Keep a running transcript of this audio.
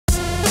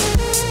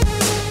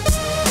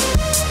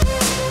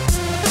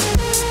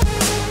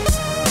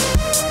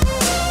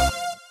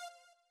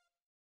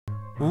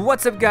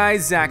What's up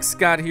guys,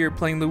 ZackScott here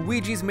playing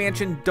Luigi's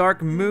Mansion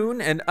Dark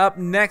Moon, and up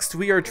next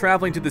we are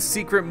traveling to the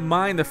secret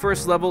mine. The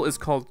first level is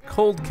called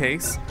Cold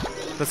Case.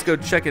 Let's go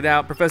check it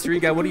out. Professor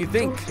Gadd, what do you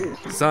think?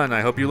 Son,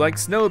 I hope you like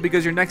snow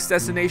because your next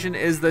destination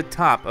is the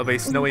top of a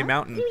snowy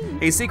mountain.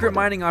 A secret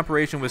mining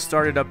operation was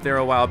started up there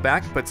a while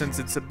back, but since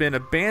it's been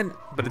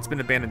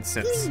abandoned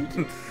since.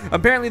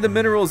 Apparently the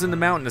minerals in the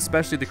mountain,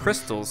 especially the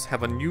crystals,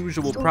 have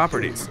unusual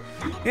properties.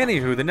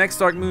 Anywho, the next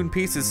Dark Moon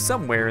piece is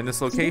somewhere in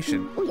this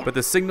location, but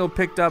the signal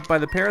picked up by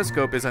the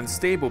periscope is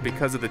unstable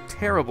because of the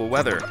terrible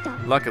weather.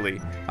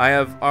 Luckily, I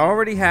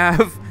already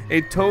have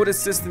a Toad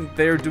assistant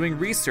there doing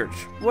research.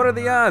 What are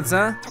the odds,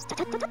 huh?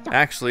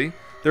 Actually,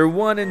 they're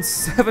 1 in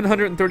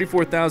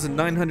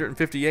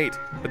 734,958,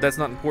 but that's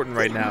not important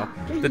right now.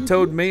 The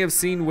Toad may have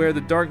seen where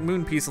the Dark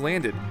Moon piece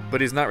landed,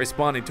 but he's not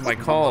responding to my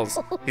calls.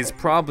 He's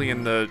probably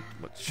in the,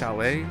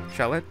 chalet?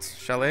 I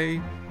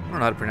don't know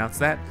how to pronounce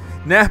that.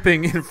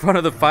 Napping in front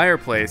of the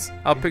fireplace.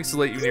 I'll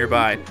pixelate you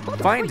nearby.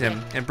 Find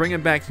him and bring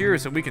him back here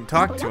so we can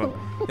talk to him.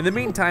 In the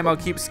meantime, I'll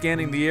keep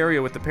scanning the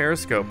area with the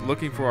periscope,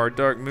 looking for our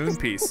Dark Moon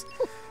piece.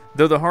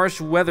 Though the harsh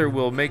weather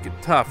will make it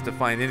tough to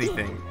find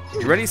anything.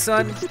 You ready,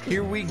 son?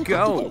 Here we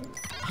go.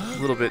 A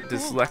little bit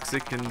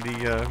dyslexic in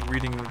the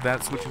reading of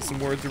that, switching some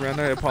words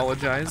around. I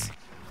apologize.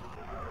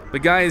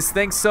 But guys,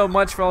 thanks so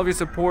much for all of your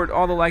support,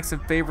 all the likes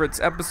and favorites.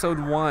 Episode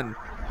 1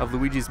 of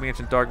Luigi's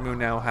Mansion Dark Moon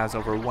now has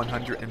over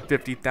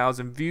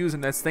 150,000 views,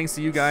 and that's thanks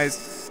to you guys.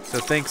 So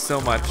thanks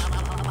so much.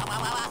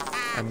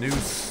 A new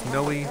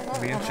snowy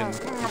mansion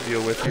to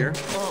deal with here.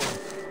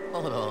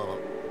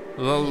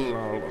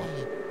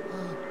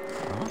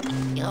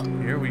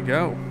 Here we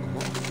go.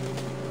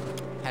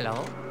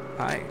 Hello?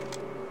 Hi.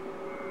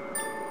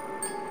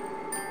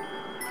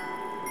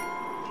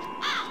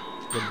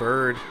 The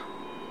bird.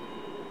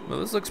 Well,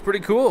 this looks pretty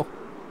cool.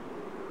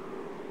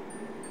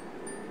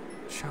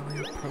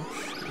 Chalet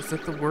approach. Is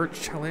that the word,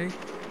 chalet? I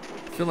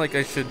feel like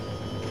I should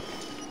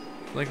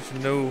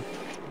know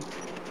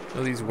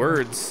these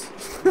words.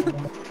 Oh,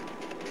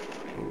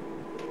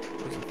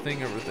 there's a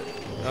thing over there.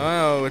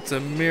 Oh, it's a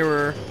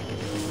mirror.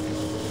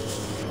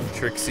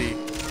 Trixie.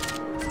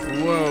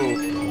 Whoa.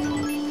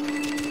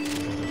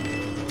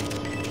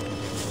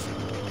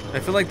 I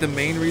feel like the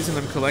main reason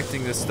I'm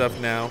collecting this stuff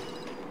now,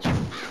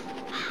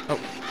 oh,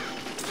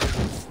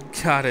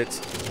 got it,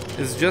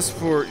 is just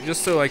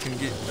so I can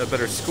get a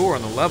better score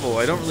on the level.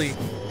 I don't really,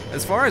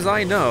 as far as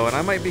I know, and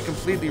I might be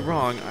completely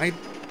wrong, I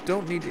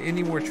don't need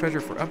any more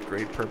treasure for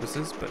upgrade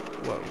purposes, but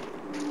whoa.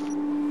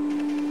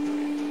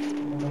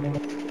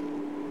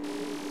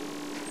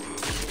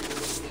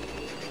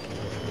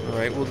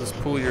 Alright, we'll just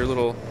pull your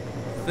little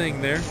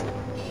thing there.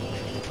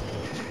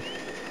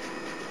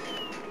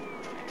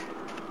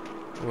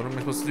 What am I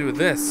supposed to do with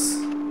this?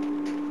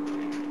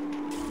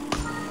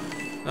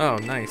 Oh,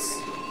 nice.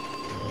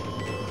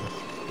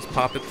 Just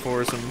pop it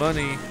for some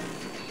money.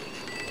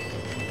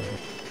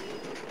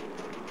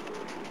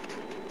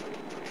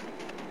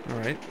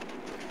 Alright.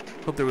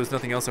 Hope there was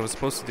nothing else I was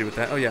supposed to do with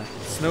that. Oh yeah,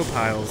 snow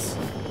piles.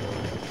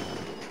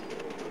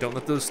 Don't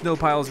let those snow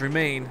piles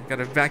remain.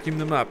 Gotta vacuum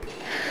them up.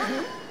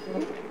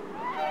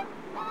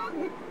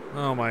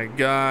 Oh my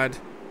god.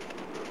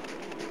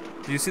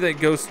 Do you see that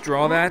ghost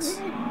draw that?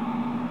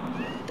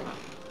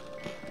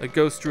 A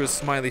ghost drew a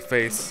smiley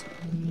face.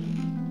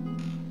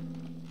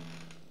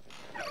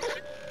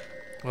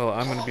 Well,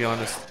 I'm gonna be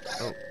honest.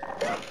 Oh.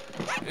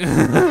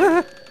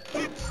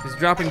 He's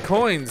dropping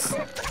coins.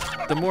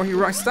 The more he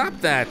rocks, stop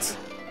that.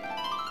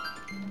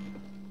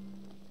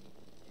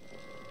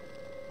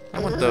 I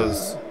want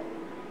those.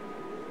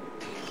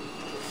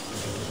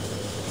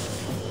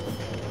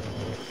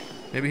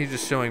 Maybe he's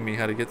just showing me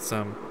how to get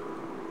some.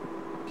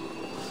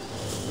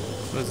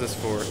 What is this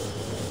for?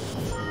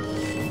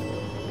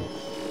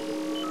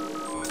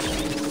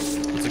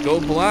 It's a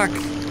gold block.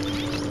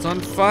 It's on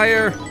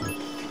fire.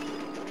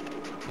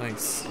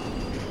 Nice.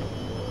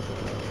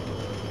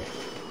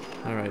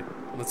 Alright,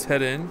 let's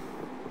head in.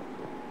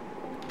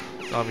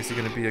 There's obviously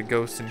going to be a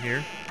ghost in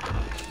here.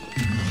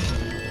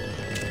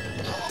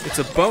 It's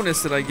a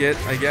bonus that I get,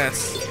 I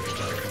guess.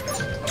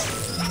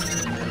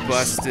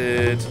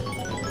 Busted.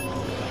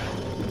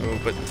 Oh,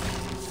 but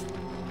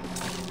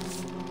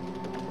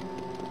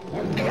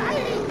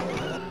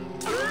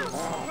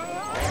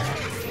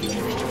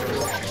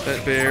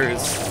that bear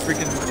is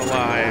freaking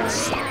alive.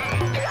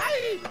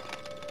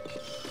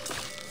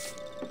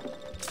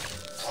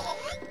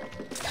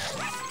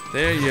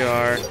 There you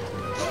are.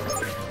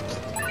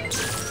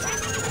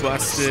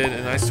 Busted,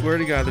 and I swear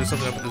to God there's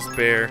something up with this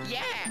bear.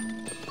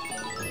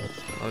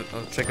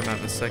 I'll check him out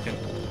in a second.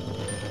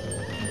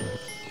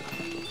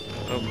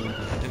 Oh,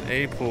 an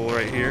A pool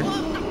right here.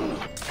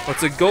 Oh,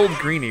 it's a gold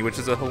greenie, which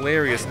is a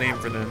hilarious name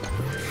for them.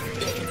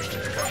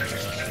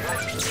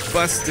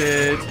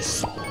 Busted.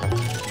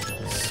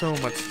 So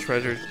much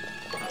treasure.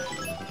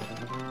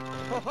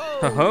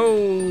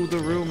 Ho-ho! The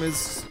room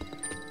is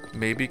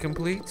maybe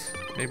complete,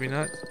 maybe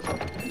not. Oh,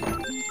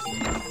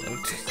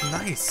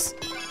 nice.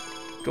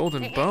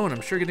 Golden bone.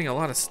 I'm sure getting a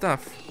lot of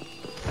stuff.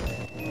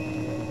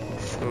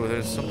 Oh,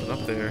 there's something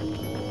up there.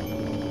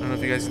 don't know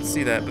if you guys can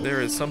see that, but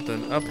there is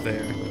something up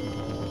there.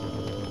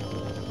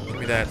 Give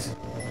me that.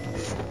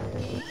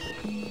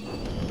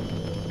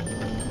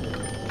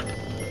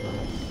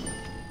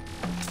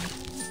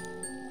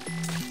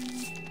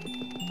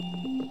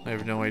 I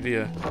have no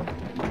idea.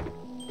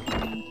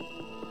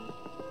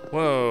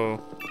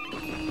 Whoa.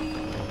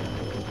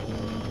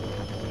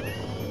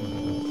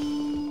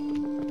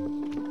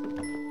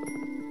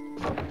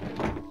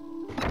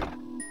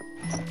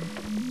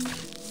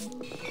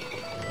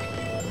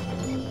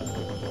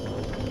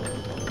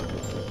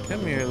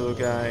 Come here, little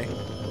guy.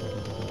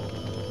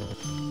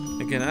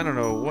 Again, I don't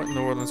know what in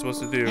the world I'm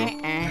supposed to do.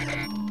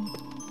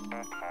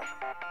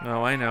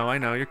 No, I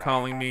know. You're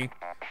calling me.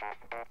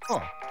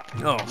 Oh.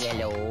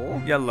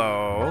 Yellow.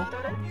 Yellow.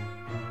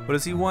 What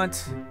does he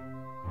want?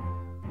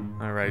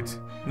 Alright.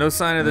 No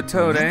sign of the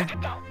toad, eh?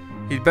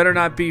 He'd better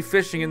not be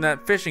fishing in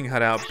that fishing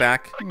hut out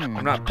back.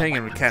 I'm not paying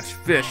him to catch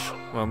fish.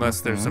 Well,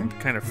 unless there's some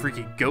kind of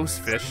freaky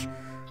ghost fish.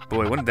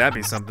 Boy, wouldn't that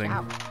be something?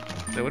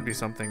 That would be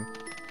something.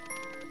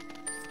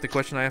 The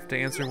question I have to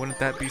answer, wouldn't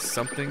that be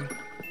something?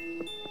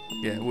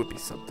 Yeah, it would be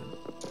something.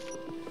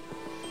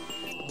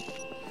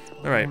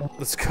 Alright,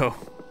 let's go.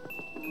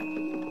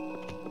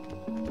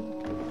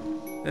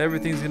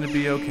 Everything's gonna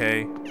be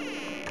okay. Ooh,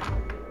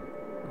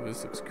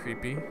 this looks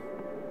creepy.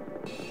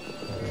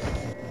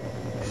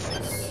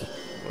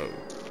 Whoa.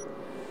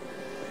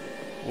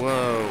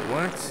 Whoa,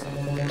 what?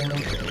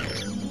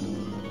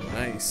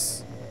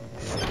 Nice.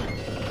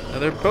 Now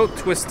they're both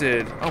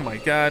twisted. Oh my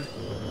god.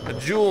 A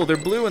jewel, they're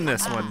blue in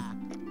this one.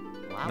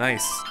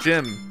 Nice.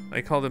 Gem.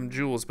 I call them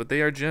jewels, but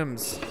they are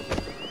gems.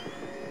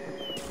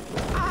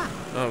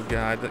 Oh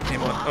god, that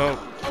came on. Oh,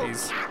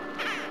 jeez.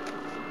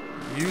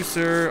 You,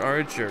 sir, are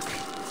a jerk.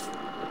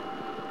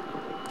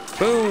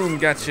 Boom,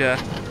 gotcha.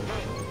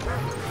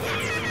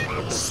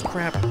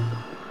 Crap.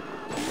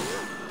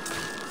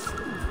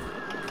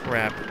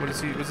 Crap.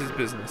 What's his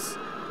business?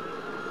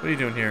 What are you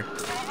doing here?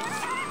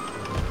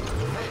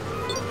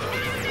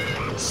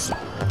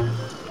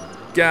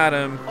 Got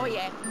him. Oh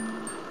yeah.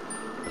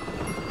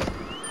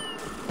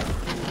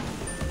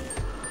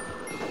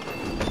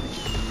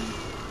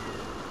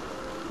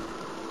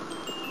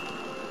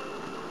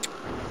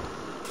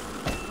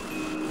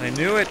 I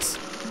knew it.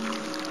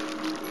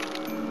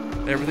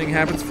 Everything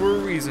happens for a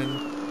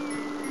reason.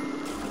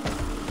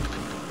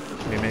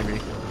 Okay, maybe.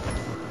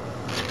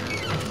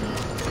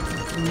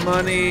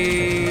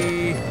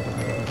 Money.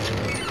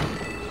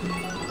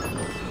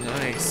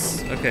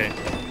 Nice. Okay. I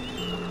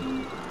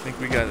think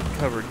we got it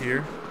covered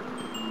here.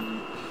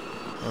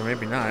 Or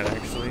maybe not,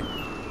 actually.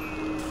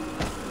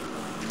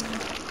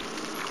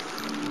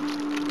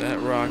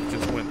 That rock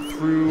just went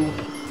through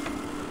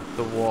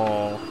the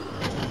wall.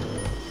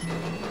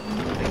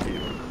 Thank you.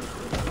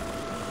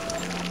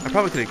 I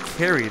probably could have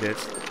carried it.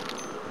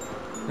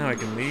 Now I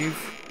can leave.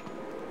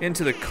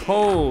 Into the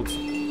cold.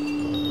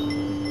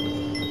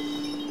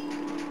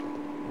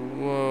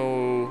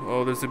 Whoa.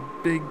 Oh, there's a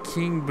big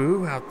King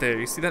Boo out there.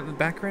 You see that in the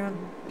background?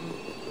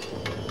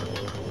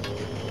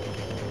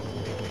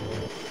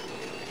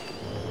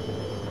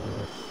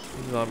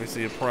 This is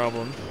obviously a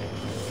problem.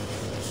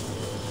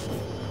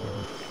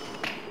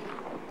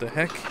 The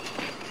heck?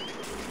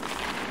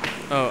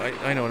 Oh,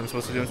 I know what I'm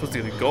supposed to do. I'm supposed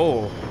to get a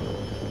goal.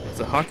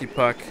 It's a hockey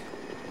puck.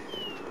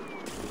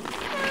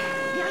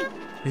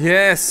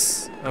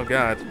 Yes! Oh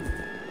god.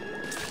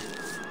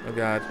 Oh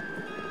god.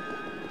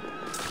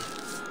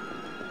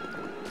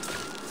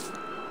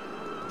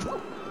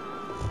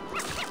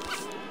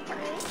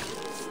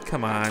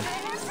 Come on.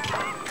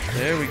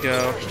 There we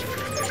go.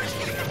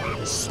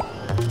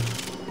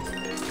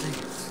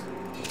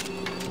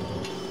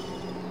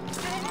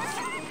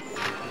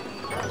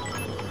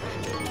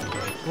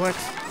 What?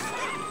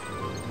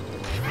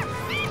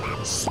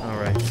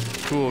 Alright.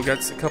 Cool.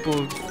 Got a couple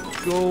of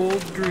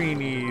gold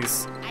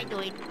greenies. I do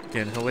it.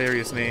 Again,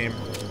 hilarious name.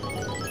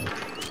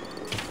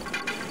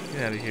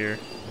 Get out of here.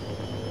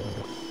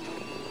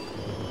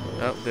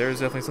 Oh, there's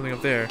definitely something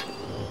up there.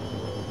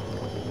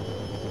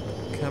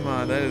 Come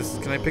on, that is...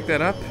 Can I pick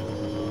that up?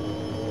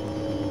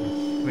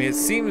 I mean, it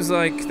seems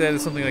like that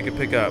is something I could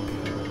pick up.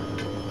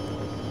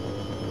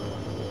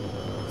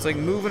 It's like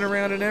moving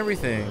around and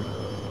everything.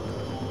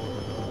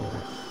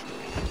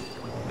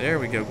 There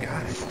we go.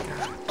 Got it.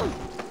 Got it.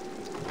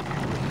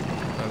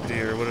 Oh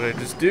dear, what did I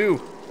just do?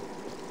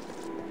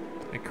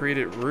 I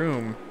created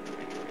room.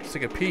 Let's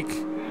take a peek.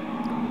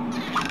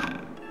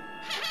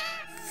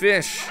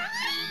 Fish!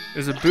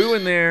 There's a Boo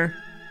in there.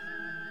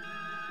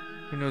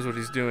 Who knows what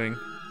he's doing?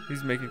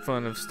 He's making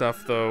fun of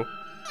stuff, though.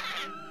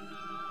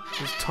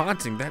 He's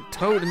taunting that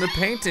toad in the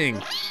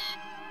painting.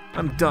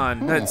 I'm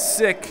done. That's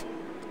sick.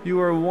 You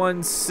are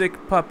one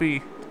sick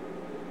puppy.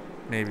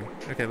 Maybe.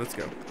 Okay, let's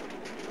go.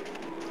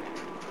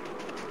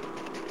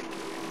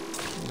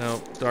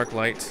 No, dark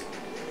light.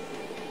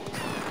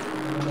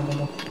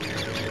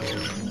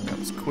 That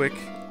was quick.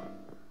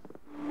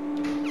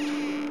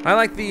 I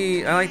like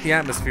the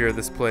atmosphere of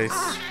this place.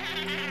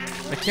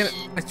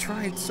 I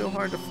tried so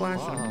hard to flash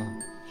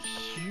him.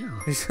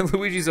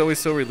 Luigi's always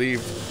so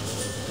relieved.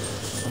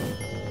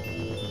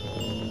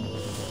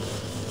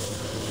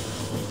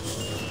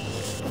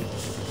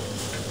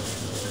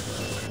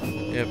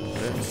 Yep,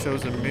 that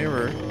shows a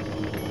mirror.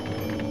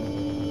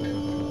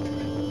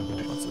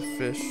 Lots of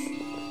fish.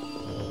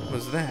 What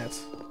was that?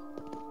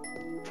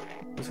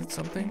 Was it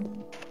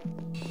something?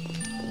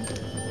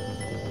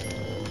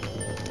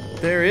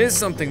 There is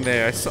something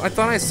there. I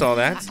thought I saw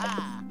that.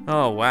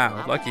 Oh,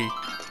 wow. Lucky.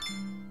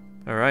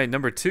 Alright,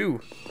 number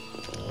 2.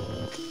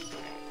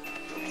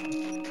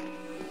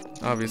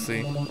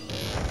 Obviously.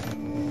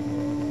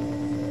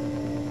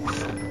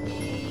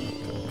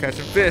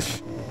 Catching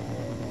fish.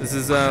 This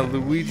is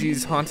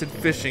Luigi's Haunted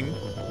Fishing.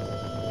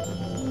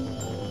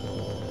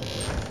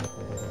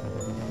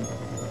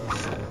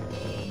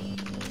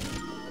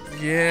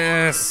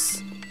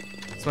 Yes!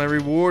 It's my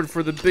reward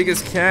for the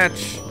biggest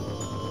catch.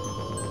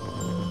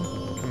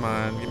 Come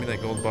on, give me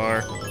that gold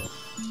bar.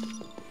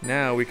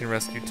 Now we can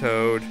rescue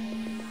Toad.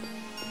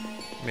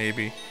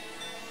 Maybe.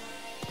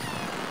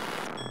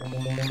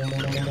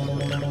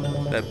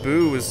 That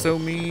Boo is so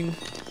mean.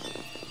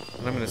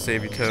 And I'm gonna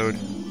save you, Toad.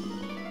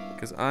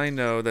 Because I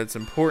know that it's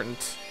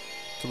important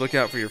to look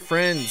out for your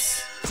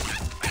friends.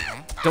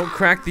 Don't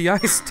crack the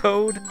ice,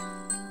 Toad.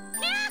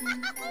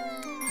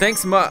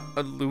 Thanks,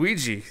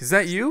 Luigi. Is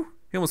that you?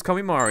 He almost called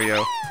me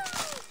Mario.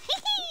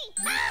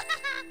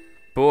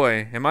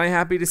 Boy, am I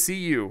happy to see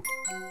you.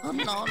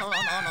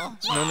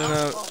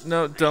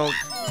 No, don't.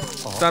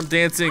 Stop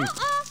dancing.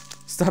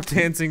 Stop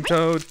dancing,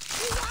 Toad.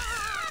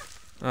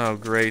 Oh,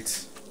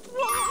 great.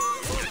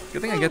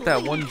 Good thing I get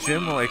that one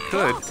gem while I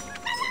could.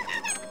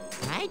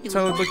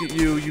 Toad, look at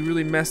you. You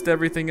really messed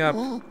everything up.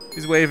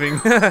 He's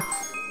waving. Yeah.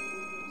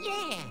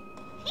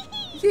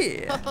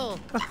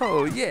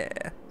 Oh, yeah.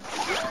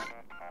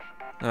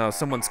 Oh,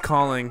 someone's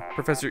calling.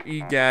 Professor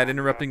Gadd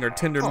interrupting our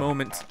tender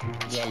moment.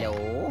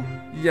 Yellow.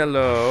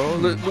 Yellow.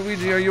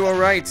 Luigi, are you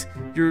alright?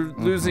 You're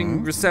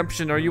losing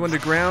reception. Are you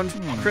underground?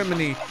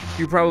 Criminy,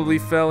 you probably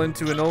fell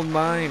into an old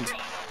mine.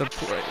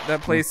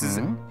 That place is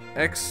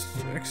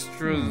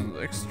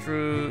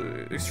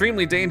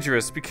extremely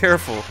dangerous. Be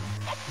careful.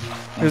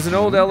 There's an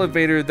old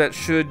elevator that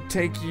should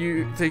take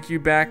you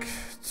back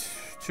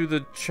to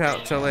the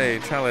chalet.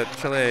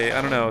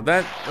 I don't know.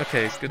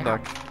 Okay, good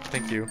luck.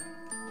 Thank you.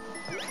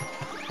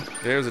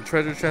 There's a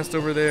treasure chest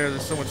over there.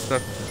 There's so much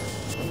stuff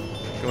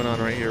going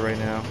on right here, right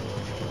now.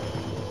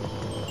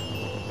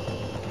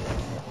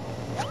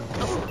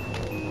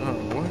 Oh,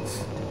 what?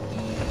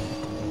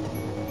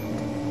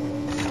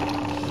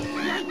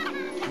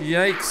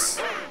 Yikes.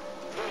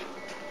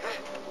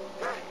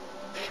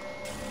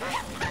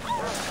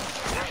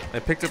 I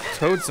picked up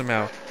Toad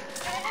somehow.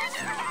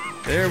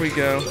 There we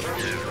go.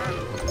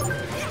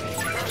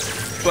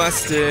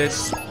 Busted.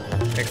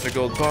 Extra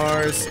gold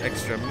bars,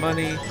 extra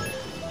money.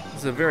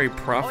 This is a very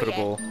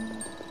profitable.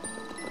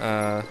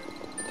 There's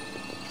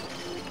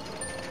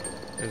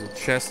a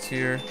chest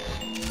here.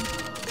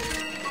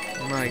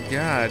 Oh my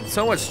god,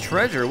 so much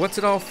treasure. What's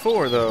it all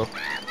for, though?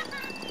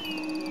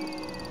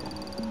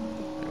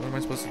 What am I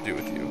supposed to do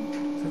with you?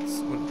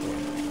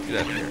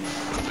 Get out of here.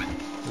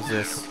 What's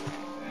this?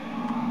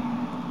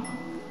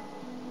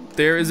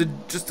 There is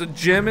just a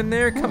gem in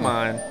there? Come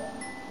on.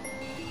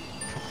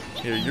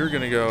 Here, you're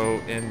gonna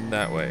go in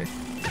that way.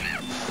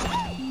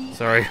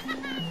 Sorry.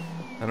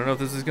 I don't know if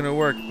this is gonna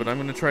work, but I'm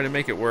gonna try to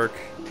make it work.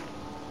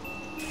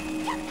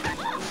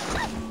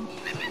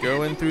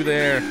 Go in through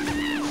there.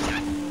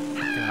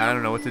 God, I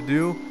don't know what to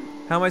do.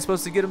 How am I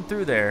supposed to get him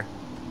through there?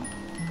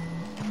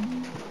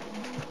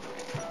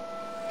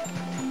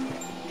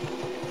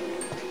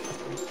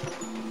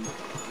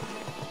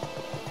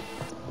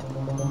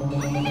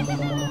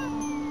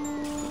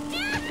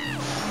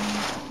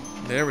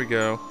 There we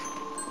go.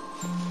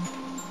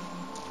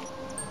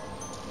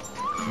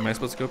 Am I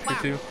supposed to go up here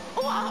too?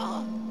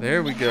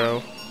 There we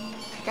go.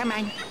 Come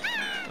on.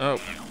 Oh,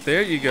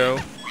 there you go.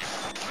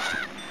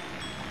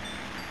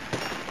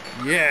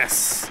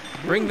 Yes!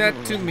 Bring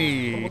that to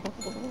me.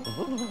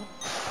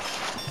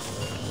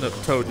 No,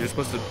 Toad, you're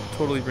supposed to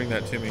totally bring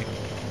that to me.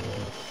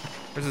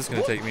 Where's this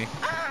gonna take me?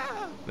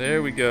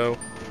 There we go.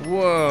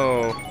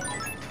 Whoa.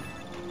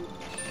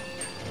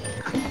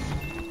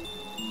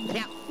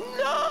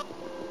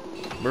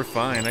 We're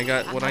fine. I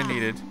got what I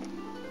needed.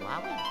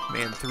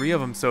 Man, 3 of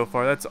them so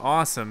far. That's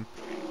awesome.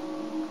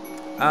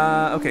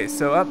 Okay,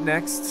 so up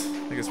next,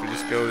 I guess we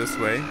just go this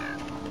way.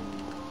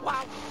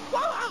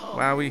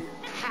 Wowie.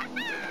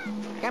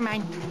 Come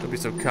on. Don't be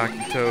so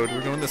cocky, Toad.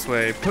 We're going this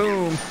way.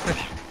 Boom.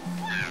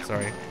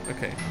 Sorry.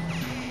 Okay.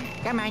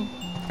 Come on.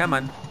 Come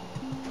on.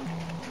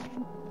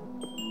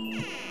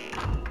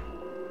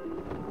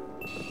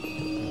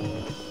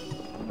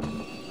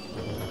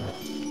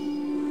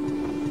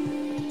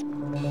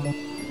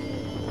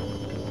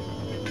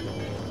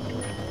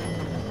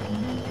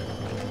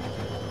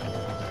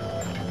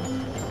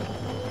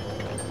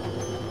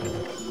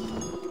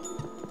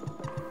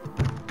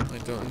 I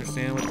don't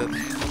understand what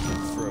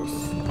that's gross.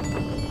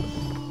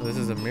 Oh, this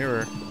is a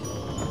mirror.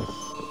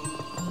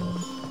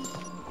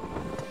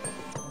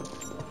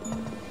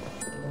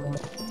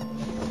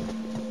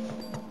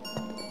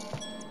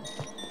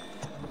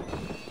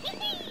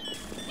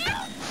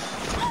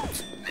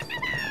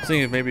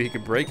 Seeing if maybe he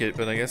could break it,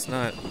 but I guess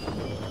not.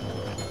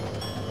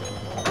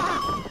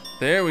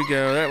 There we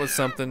go. That was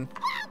something.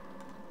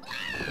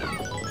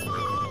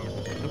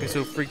 Don't be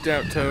so freaked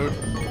out, Toad.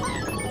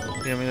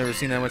 You haven't never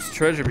seen that much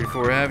treasure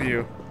before, have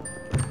you?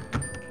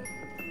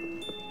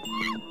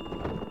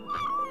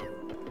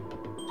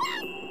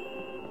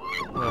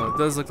 Well, it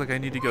does look like I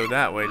need to go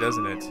that way,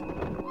 doesn't it?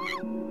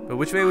 But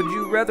which way would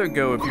you rather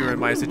go if you were in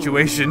my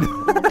situation?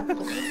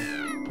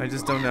 I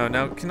just don't know.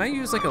 Now, can I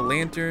use like a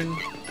lantern?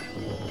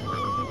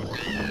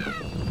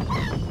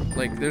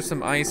 Like, there's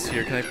some ice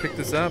here. Can I pick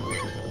this up?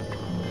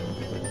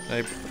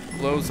 Can I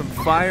blow some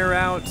fire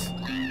out?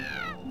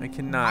 I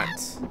cannot.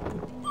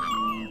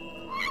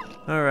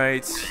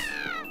 Alright.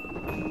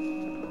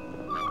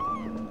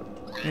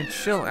 Man,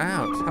 chill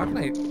out. How can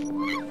I...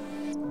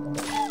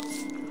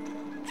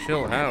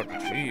 Chill out,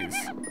 jeez.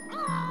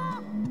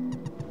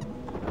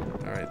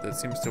 Alright, that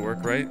seems to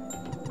work, right?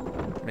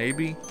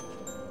 Maybe?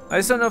 I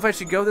just don't know if I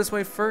should go this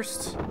way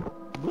first.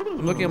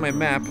 I'm looking at my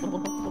map.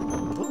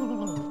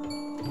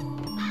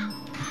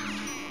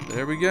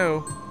 There we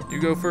go. You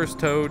go first,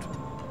 Toad.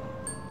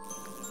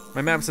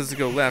 My map says to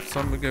go left,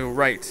 so I'm gonna go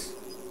right.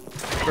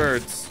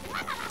 Birds.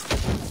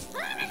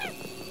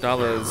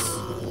 Dollars.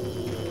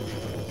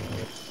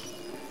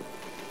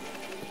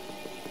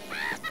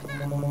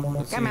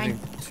 Let's see anything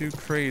too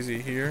crazy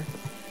here.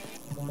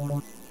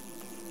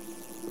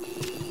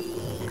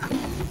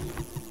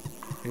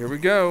 Here we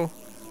go.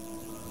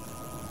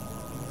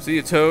 See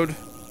you, Toad.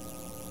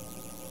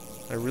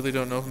 I really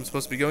don't know if I'm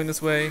supposed to be going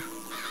this way.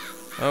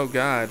 Oh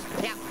God.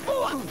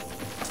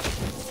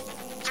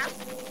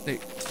 Hey.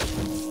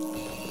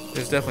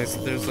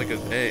 There's like a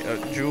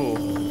jewel.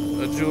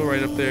 A jewel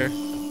right up there.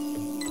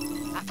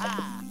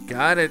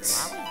 Got it.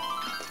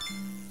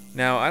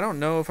 Now, I don't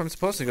know if I'm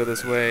supposed to go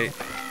this way.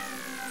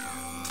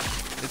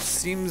 It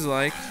seems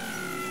like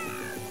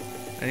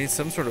I need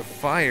some sort of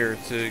fire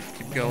to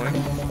keep going.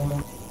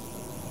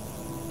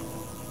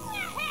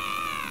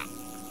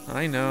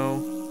 I know.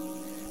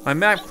 My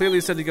map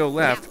clearly said to go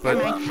left, but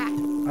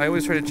I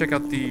always try to check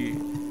out the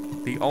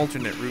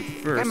alternate route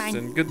first,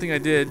 and good thing I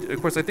did.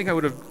 Of course, I think I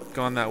would have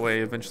gone that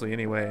way eventually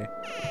anyway.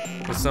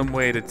 There's some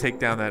way to take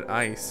down that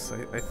ice,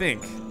 I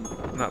think.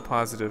 I'm not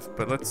positive,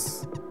 but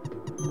let's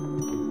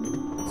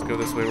go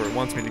this way where it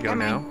wants me to go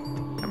now.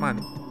 Come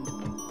on.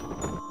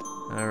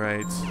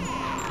 Alright.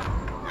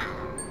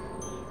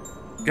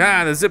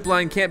 God, the zip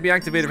line can't be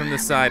activated from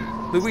this side.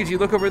 Luigi,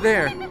 look over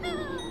there.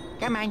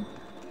 Come on.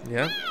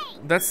 Yep.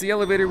 That's the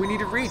elevator we need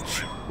to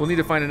reach. We'll need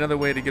to find another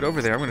way to get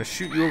over there. I'm gonna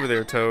shoot you over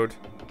there, Toad.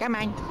 Come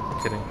on.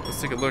 I'm kidding.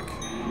 Let's take a look.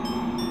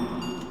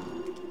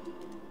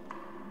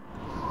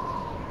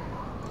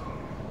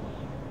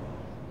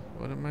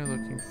 What am I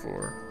looking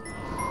for?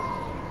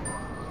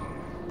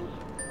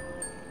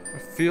 I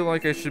feel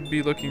like I should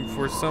be looking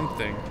for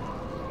something.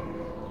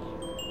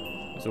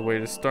 There's a way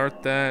to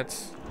start that.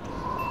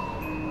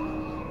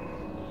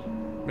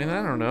 I mean,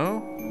 I don't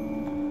know.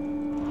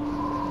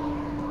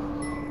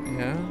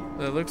 Yeah,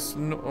 that looks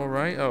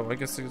alright. Oh, I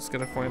guess I'm just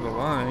gonna find a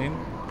line.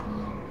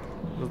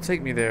 It'll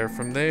take me there.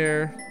 From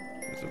there,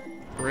 there's a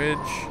bridge.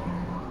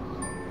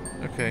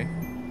 Okay.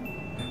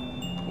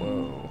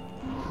 Whoa.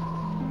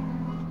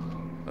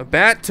 A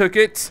bat took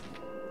it.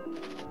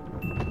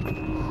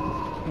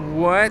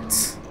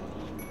 What?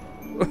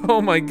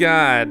 Oh my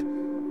God.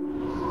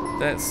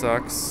 That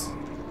sucks.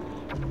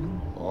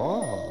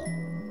 Oh.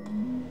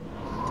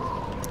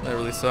 That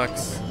really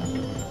sucks.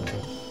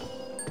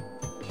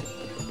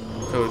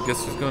 Toad,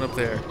 guess who's going up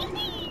there?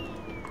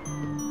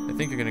 I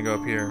think you're gonna go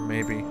up here,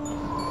 maybe.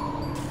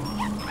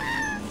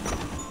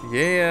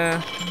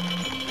 Yeah.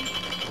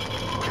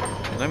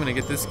 And I'm gonna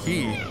get this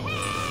key.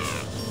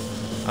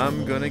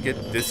 I'm gonna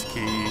get this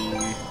key.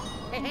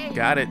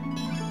 Got it.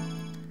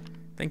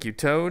 Thank you,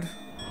 Toad.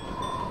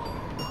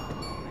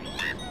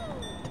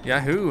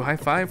 Yahoo! High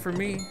five for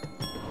me.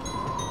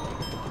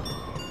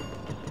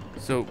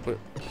 So, but.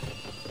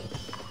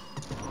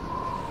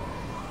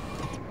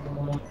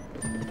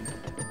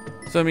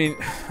 So I mean,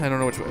 I don't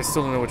know which way. I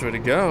still don't know which way to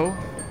go.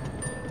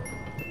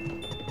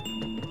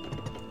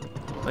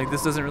 Like,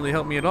 this doesn't really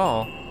help me at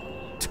all.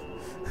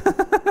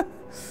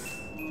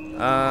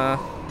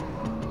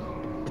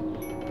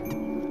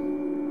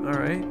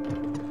 Alright.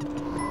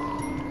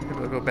 Maybe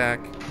I'll go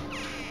back.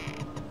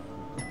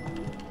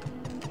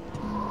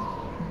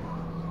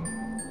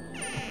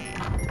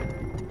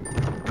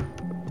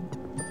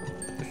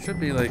 There should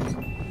be like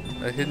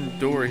a hidden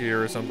door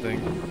here or something.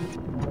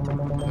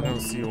 I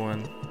don't see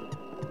one.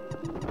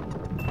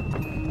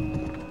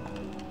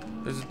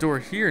 There's a door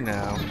here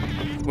now.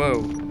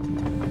 Whoa.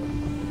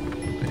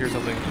 I hear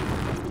something.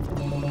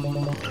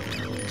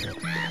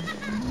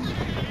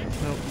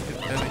 Nope, get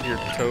out of here,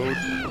 Toad.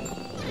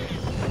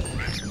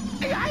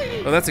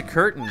 Oh, that's a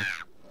curtain.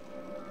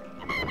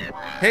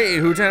 Hey,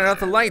 who turned out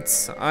the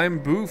lights? I'm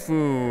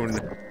Buffoon.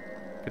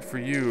 Good for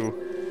you.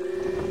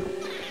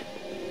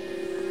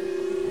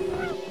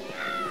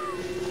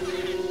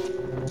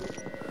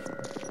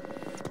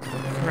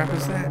 What the crap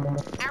is that?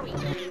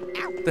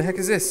 What the heck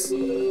is this?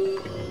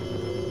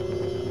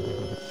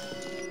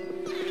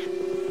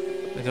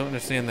 I don't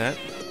understand that.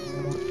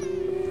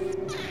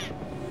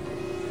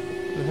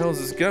 hell is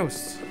this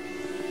ghost?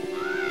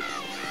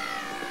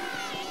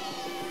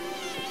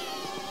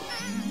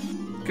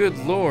 Good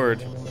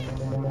lord.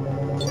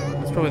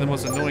 That's probably the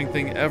most annoying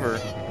thing ever.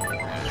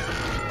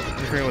 I'm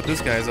figuring out what this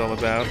guy is all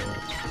about.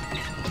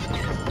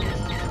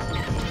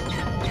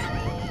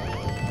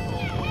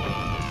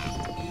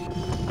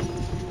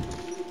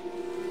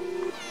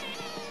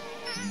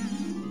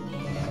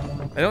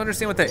 I don't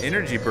understand what that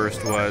energy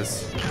burst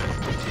was.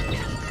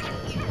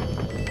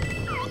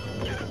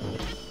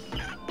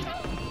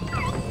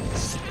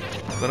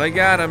 But I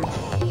got him.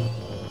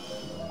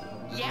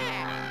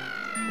 Yeah.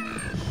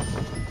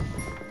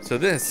 So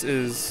this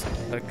is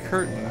a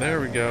curtain. There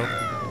we go.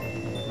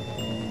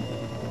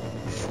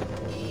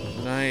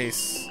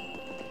 Nice.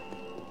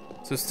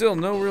 So still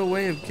no real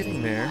way of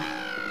getting there.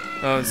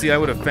 Oh, and see, I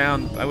would have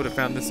found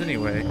this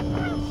anyway,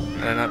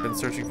 had I not been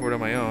searching for it on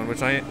my own.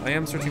 Which I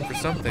am searching for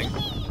something.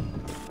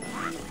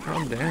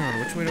 Calm down.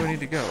 Which way do I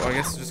need to go? Oh, I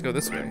guess just go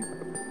this way.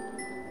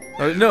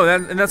 Oh no,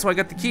 and that's what I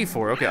got the key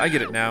for. Okay, I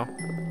get it now.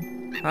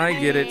 I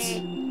get it.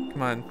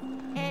 Come on.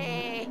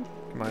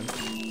 Come on.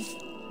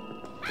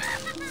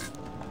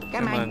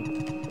 Come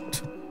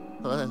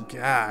on.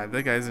 God,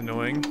 that guy's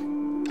annoying.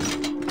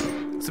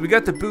 So we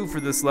got the boot for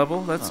this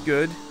level. That's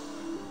good.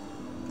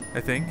 I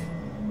think.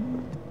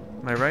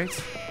 Am I right?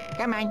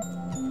 Come on.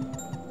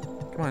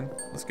 Come on.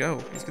 Let's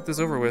go. Let's get this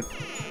over with.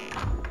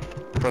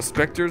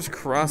 Prospector's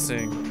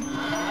Crossing.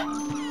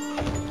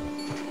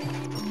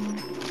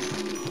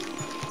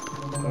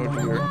 Oh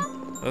dear.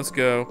 Let's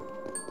go.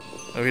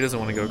 Oh, he doesn't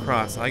want to go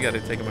across. I gotta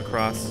take him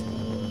across.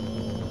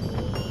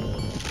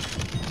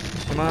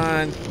 Come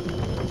on.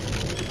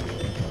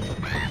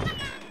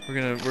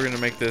 We're gonna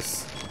make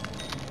this.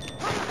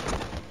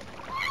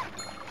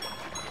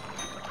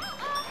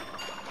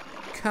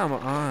 Come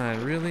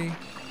on, really?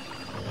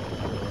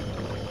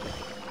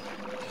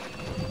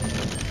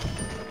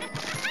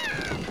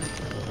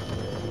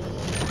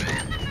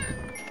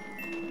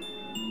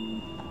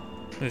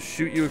 I'm gonna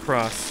shoot you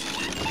across.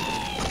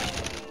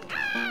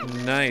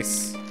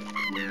 Nice.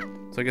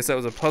 So I guess that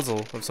was a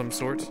puzzle of some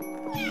sort.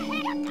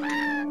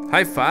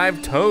 High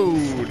five,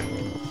 Toad!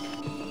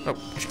 Oh,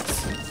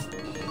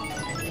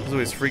 jeez. Those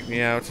always freak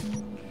me out.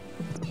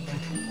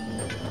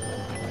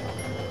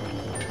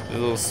 A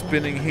little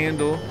spinning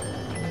handle.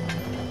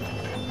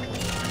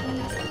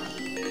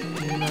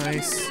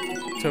 Nice.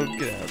 Toad,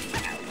 get out.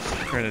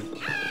 I'm trying to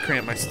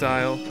cramp my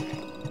style.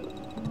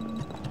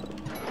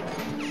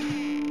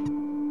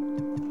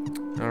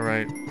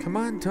 Alright. Come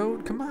on,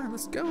 Toad. Come on,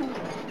 let's go.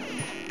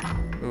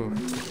 Ooh.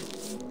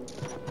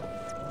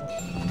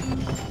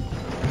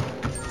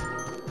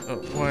 Oh,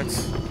 what?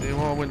 They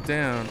all went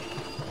down.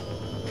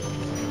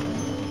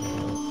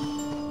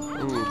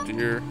 Oh,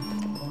 dear.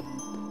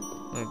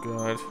 Oh,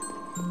 God.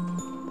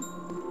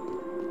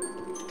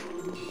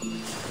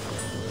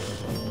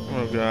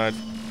 Oh, God.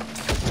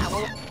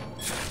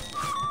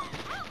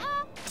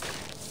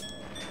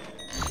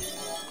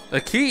 A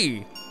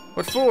key!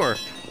 What for?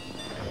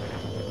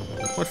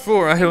 What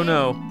for? I don't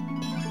know.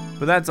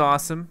 But that's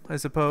awesome, I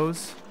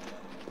suppose.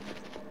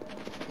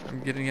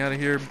 I'm getting out of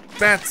here.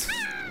 Bats!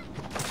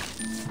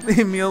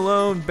 Leave me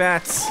alone,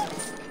 bats!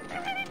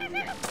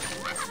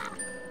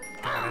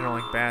 God, I don't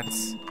like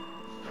bats.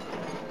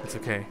 It's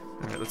okay.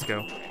 Alright, let's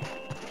go.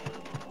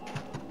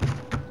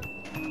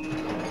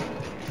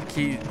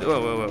 Key. Whoa,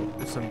 whoa, whoa.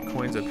 There's some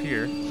coins up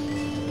here.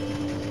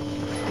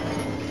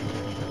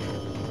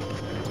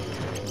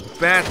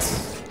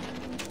 Bats!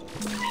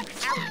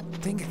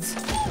 Dang it.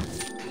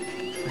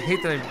 I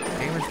hate that I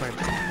damaged my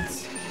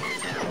bats.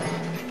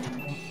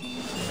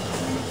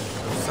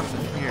 There's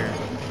something here.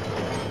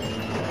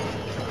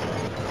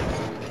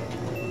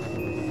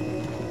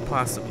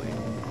 Possibly.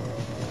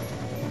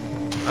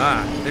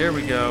 Ah, there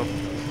we go.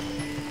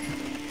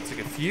 It's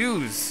like a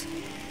fuse.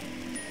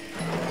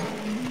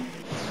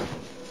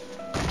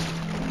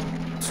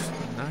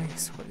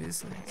 Nice. What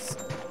is this?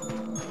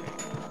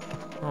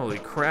 Holy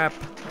crap.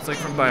 It's like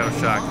from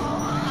BioShock.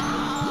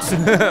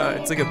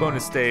 It's like a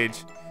bonus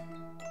stage.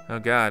 Oh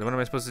God, what am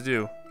I supposed to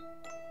do?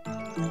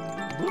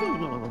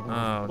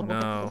 Oh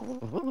no.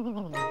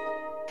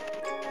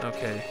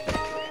 Okay.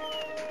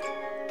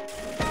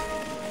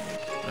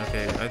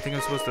 Okay, I think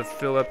I'm supposed to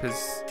fill up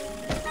his...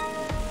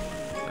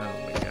 Oh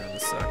my God,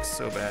 this sucks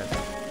so bad.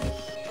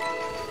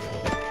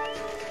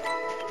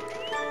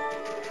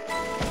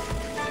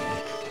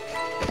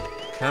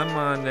 Come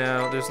on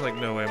now. There's like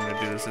no way I'm gonna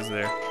do this, is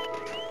there?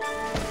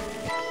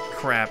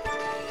 Crap.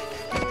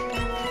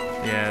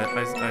 Yeah, I'm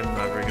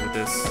not very good at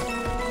this.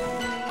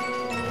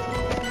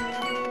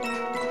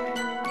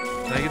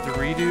 Can I get the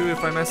redo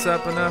if I mess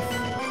up enough?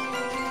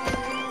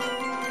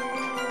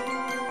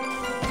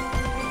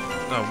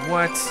 Oh,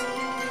 what?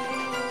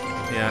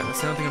 Yeah, I don't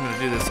think I'm gonna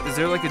do this. Is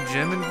there like a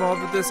gem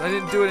involved with this? I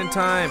didn't do it in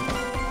time.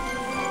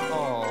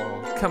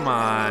 Oh, come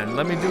on.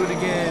 Let me do it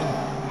again.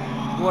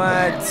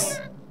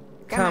 What?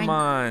 Come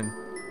on.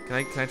 Can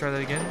I try that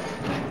again?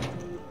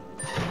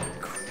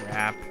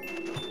 Crap.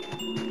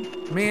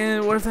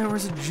 Man, what if there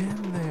was a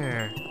gem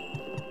there?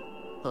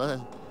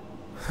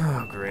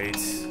 Oh, great.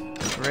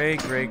 Great,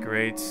 great,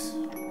 great.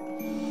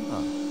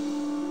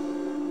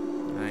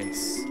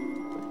 Nice.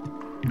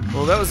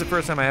 Well, that was the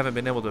first time I haven't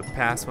been able to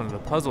pass one of the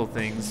puzzle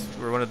things,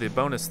 or one of the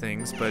bonus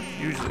things, but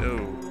usually,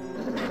 oh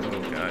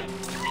god.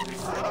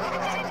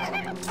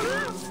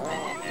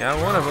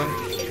 Got one of them.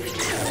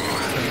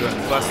 I'm going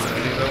to bust it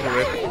and get it over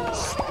with.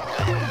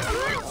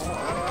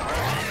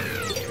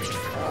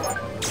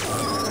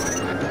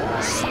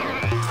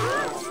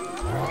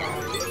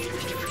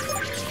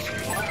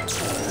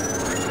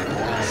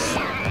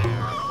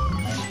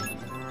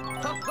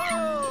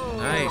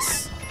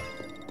 Nice.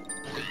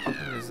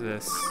 What is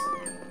this?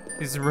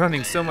 He's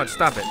running so much.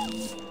 Stop it.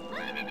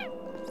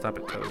 Stop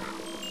it, Toad.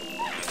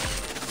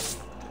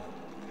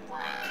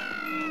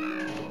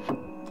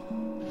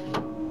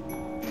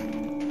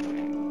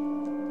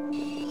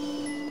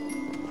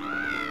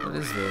 What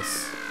is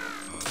this?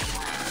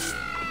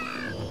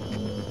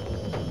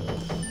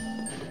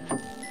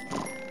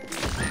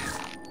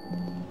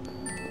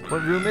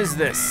 What room is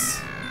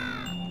this?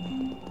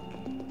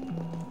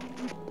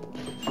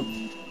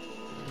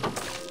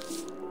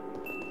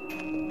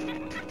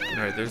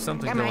 Alright, there's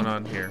something going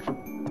on here.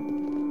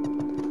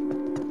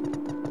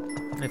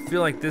 I feel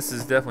like this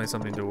is definitely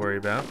something to worry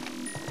about.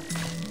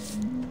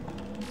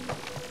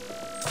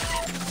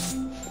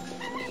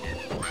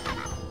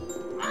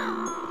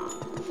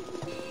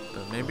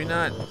 But maybe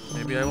not.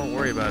 Maybe I won't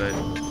worry about it.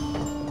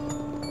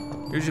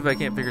 Usually if I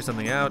can't figure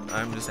something out,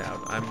 I'm just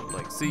out. I'm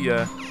like, see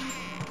ya.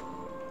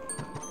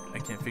 I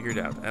can't figure it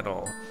out at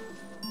all.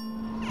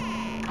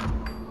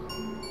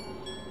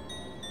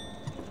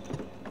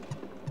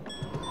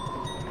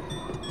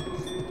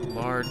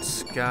 Large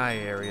sky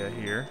area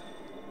here.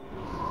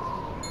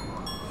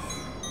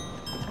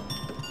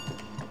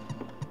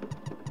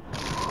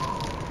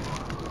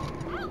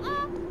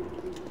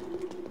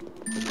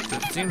 So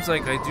it seems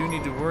like I do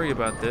need to worry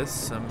about this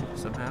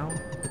somehow.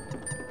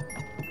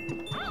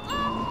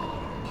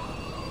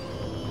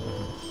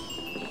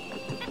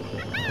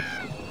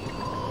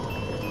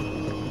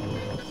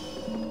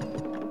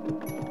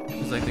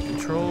 It's like the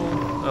control.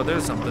 Oh,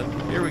 there's something.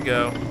 Here we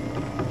go.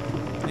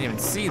 Didn't even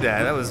see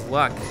that. That was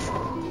luck.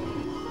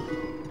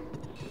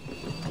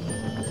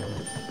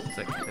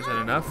 Is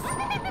that enough?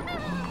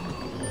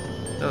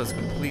 That was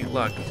complete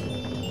luck.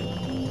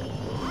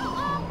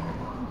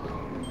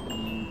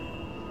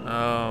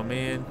 Oh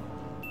man.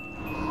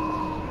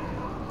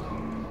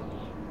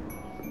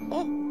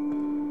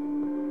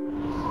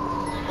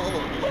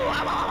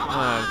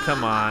 Oh,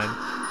 come on.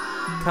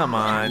 Come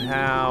on.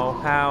 How?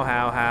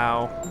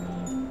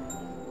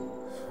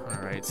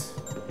 Alright.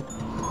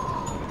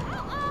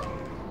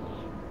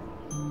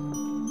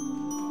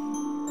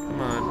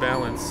 Come on,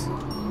 balance.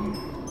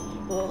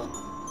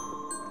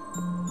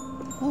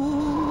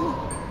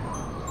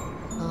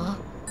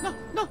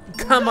 No.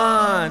 Come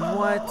on,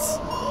 what?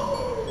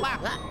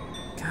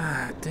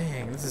 God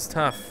dang, this is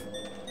tough.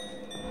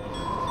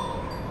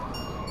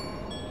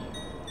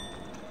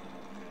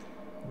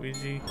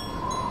 Luigi.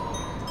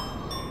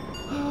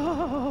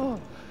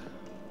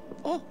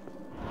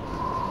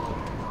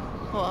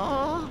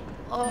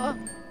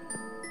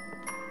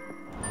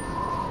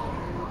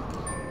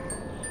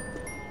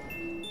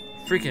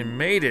 Freaking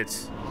made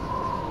it.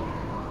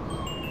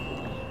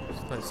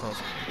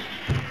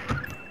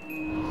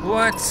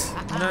 What?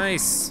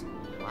 Nice.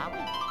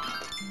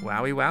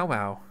 Wowie wow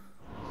wow.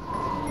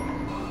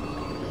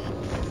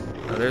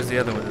 Oh, there's the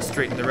other one to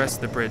straighten the rest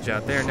of the bridge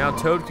out there. Now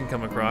Toad can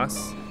come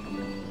across.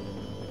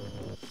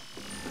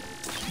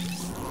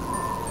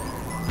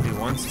 If he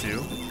wants to,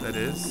 that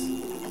is.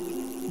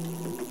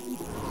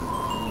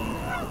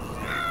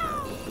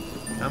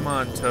 Come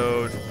on,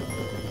 Toad.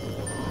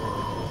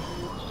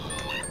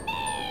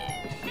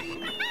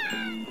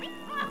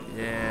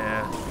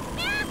 Yeah.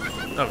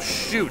 Oh,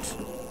 shoot.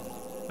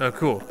 Oh,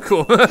 cool.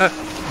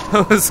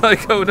 I was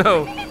like, oh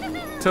no.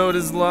 Toad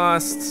is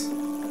lost.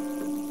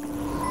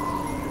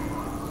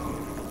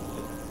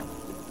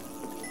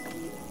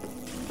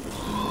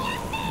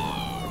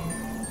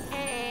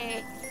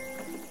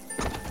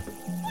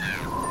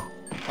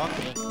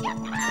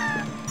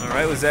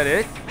 Alright, was that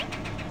it?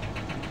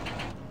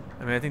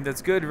 I mean, I think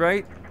that's good,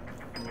 right?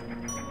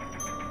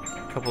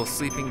 A couple of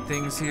sleeping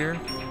things here.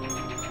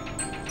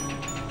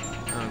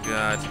 Oh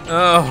god.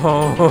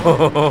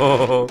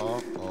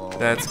 Oh,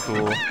 that's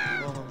cool.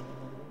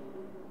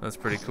 That's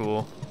pretty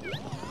cool.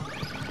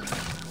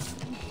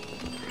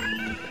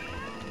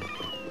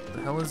 What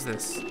the hell is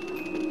this?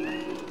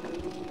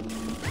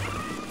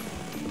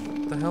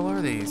 What the hell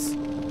are these?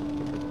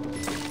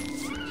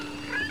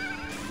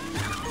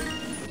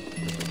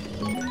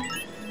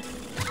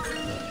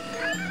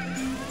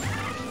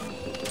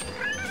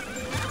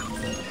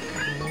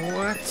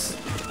 What?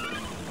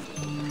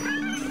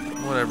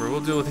 Whatever,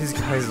 we'll deal with these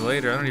guys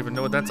later. I don't even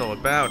know what that's all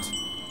about.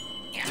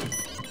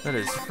 That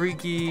is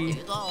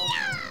freaky.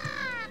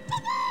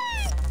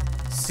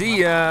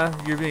 See ya!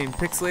 You're being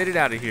pixelated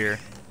out of here.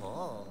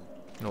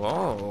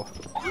 Oh.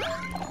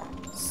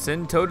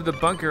 Send Toad to the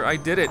bunker. I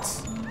did it.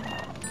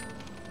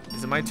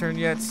 Is it my turn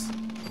yet?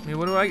 I mean,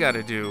 what do I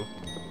gotta do?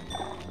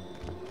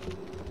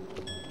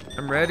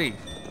 I'm ready.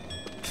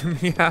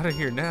 Get me out of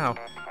here now.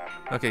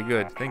 Okay,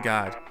 good. Thank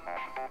God.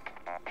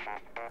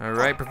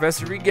 Alright,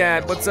 Professor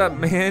Gadd, what's up,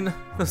 man?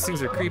 Those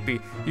things are creepy.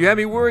 You had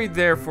me worried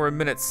there for a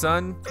minute,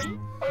 son.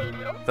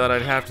 Thought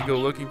I'd have to go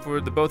looking for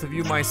the both of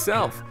you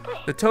myself.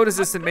 The Toad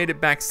Assistant made it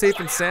back safe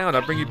and sound.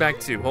 I'll bring you back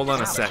too. Hold on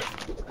a sec.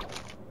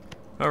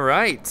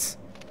 Alright.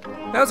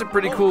 That was a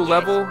pretty cool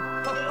level.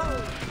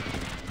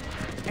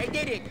 I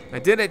did it. I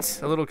did it.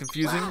 A little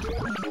confusing.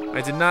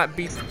 I did not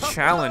beat the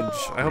challenge.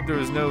 I hope there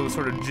was no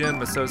sort of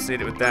gem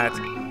associated with that.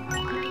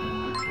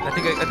 I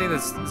think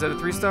that's, is that a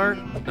 3-star?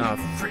 No,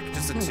 frick,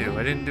 just a 2.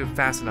 I didn't do it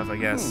fast enough, I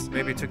guess.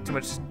 Maybe it took too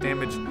much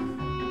damage.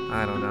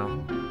 I don't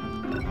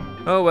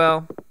know. Oh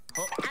well.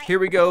 Here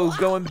we go,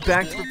 going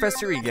back to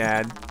Professor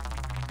Gadd.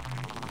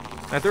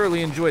 I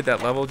thoroughly enjoyed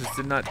that level, just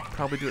did not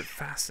probably do it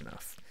fast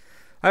enough.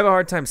 I have a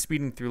hard time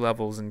speeding through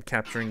levels and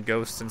capturing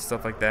ghosts and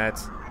stuff like that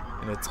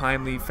in a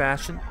timely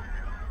fashion.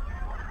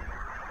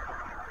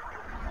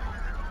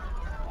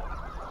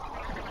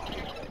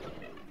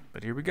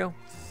 But here we go.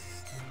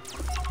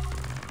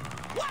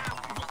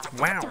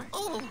 Wow.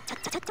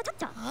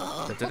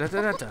 Da, da, da,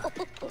 da, da.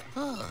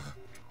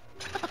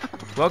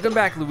 Welcome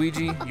back,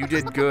 Luigi. You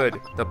did good.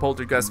 The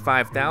Poltergust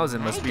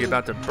 5000 must be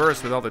about to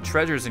burst with all the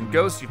treasures and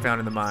ghosts you found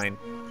in the mine.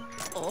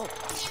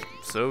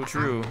 So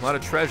true. A lot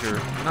of treasure.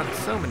 Not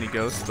so many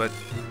ghosts, but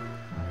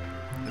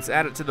let's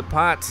add it to the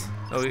pot.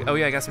 Oh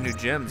yeah, I got some new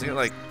gems. I got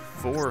like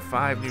 4 or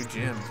 5 new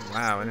gems.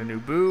 Wow, and a new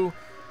boo.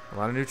 A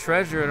lot of new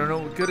treasure. I don't know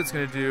what good it's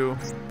gonna do,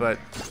 but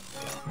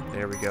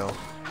there we go.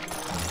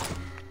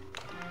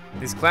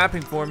 He's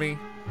clapping for me.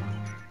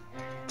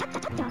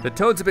 The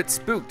Toad's a bit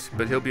spooked,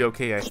 but he'll be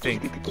okay, I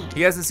think.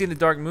 He hasn't seen the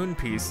Dark Moon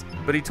piece,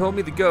 but he told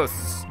me the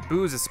ghosts,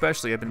 Boos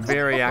especially, have been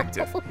very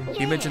active.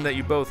 He mentioned that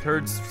you both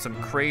heard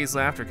some crazed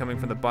laughter coming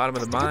from the bottom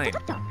of the mine.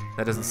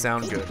 That doesn't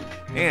sound good.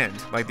 And,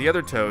 like the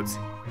other Toads,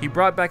 he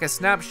brought back a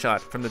snapshot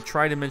from the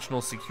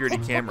tri-dimensional security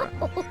camera.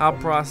 I'll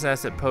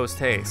process it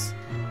post-haste.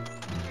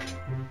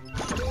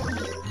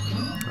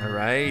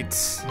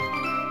 Alright.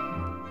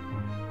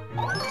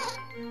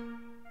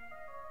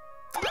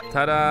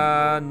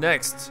 Ta-da!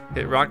 Next,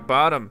 hit rock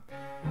bottom.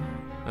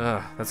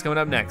 That's coming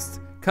up next.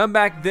 Come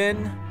back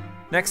then,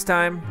 next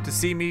time, to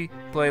see me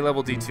play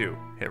level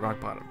D2, hit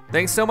rock bottom.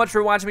 Thanks so much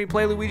for watching me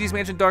play Luigi's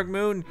Mansion Dark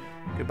Moon.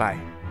 Goodbye.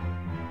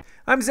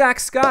 I'm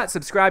ZackScott.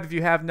 Subscribe if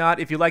you have not.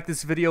 If you like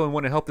this video and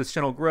want to help this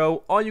channel grow,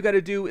 all you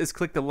gotta do is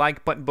click the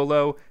like button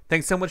below.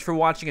 Thanks so much for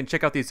watching and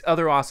check out these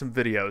other awesome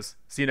videos.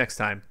 See you next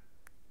time.